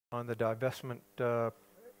on the divestment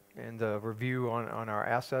and the review on our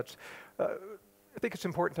assets. I think it's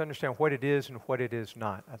important to understand what it is and what it is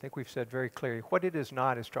not. I think we've said very clearly what it is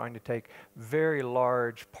not is trying to take very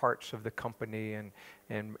large parts of the company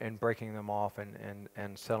and breaking them off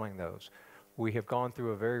and selling those. We have gone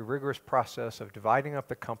through a very rigorous process of dividing up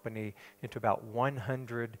the company into about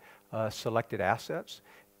 100 selected assets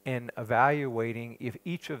and evaluating if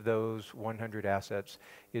each of those 100 assets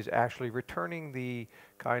is actually returning the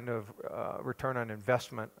kind of return on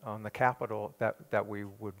investment on the capital that we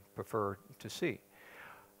would prefer to see.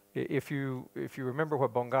 If you remember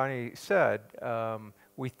what Bongani said,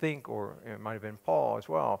 we think, or it might have been Paul as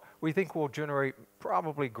well, we think we'll generate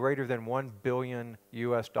probably greater than $1 billion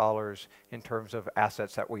in terms of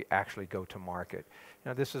assets that we actually go to market.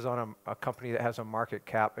 Now, this is on a company that has a market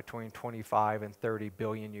cap between 25 and 30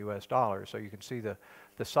 billion US dollars, so you can see the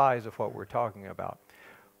size of what we're talking about.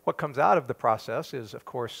 What comes out of the process is, of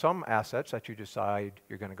course, some assets that you decide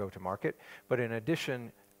you're going to go to market, but in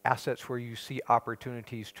addition, assets where you see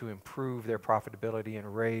opportunities to improve their profitability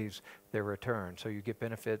and raise their return. So you get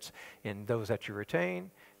benefits in those that you retain,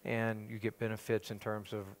 and you get benefits in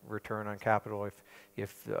terms of return on capital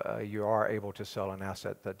if you are able to sell an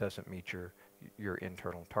asset that doesn't meet your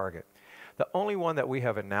internal target. The only one that we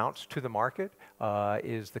have announced to the market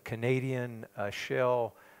is the Canadian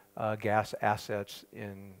shale gas assets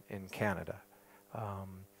in Canada.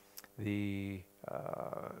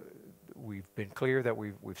 We've been clear that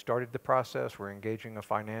we've started the process. We're engaging a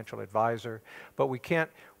financial advisor, but we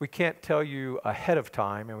can't tell you ahead of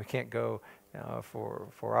time, and we can't go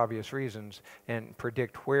for obvious reasons and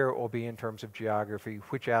predict where it will be in terms of geography,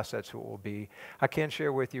 which assets it will be. I can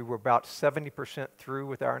share with you we're about 70% through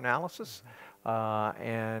with our analysis,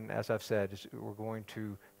 and as I've said, we're going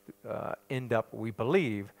to end up, we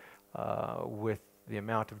believe, with the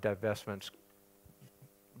amount of divestments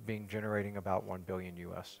generating about 1 billion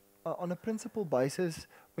US. On a principal basis,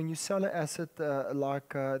 when you sell an asset like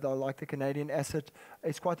the Canadian asset,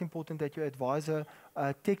 it's quite important that your advisor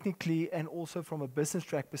technically and also from a business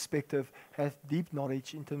track perspective have deep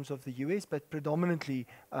knowledge in terms of the US, but predominantly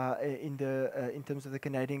in terms of the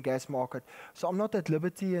Canadian gas market. So I'm not at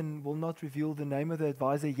liberty and will not reveal the name of the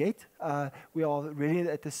advisor yet. We are really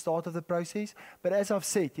at the start of the process. But as I've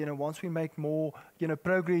said, once we make more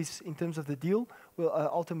progress in terms of the deal, we'll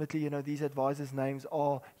ultimately these advisors' names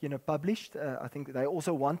are published. I think they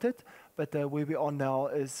also want it, but where we are now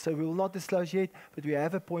is, so we will not disclose yet, but we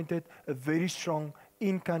have appointed a very strong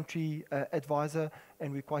in-country advisor,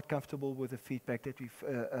 and we're quite comfortable with the feedback that we've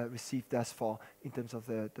received thus far in terms of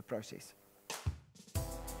the process.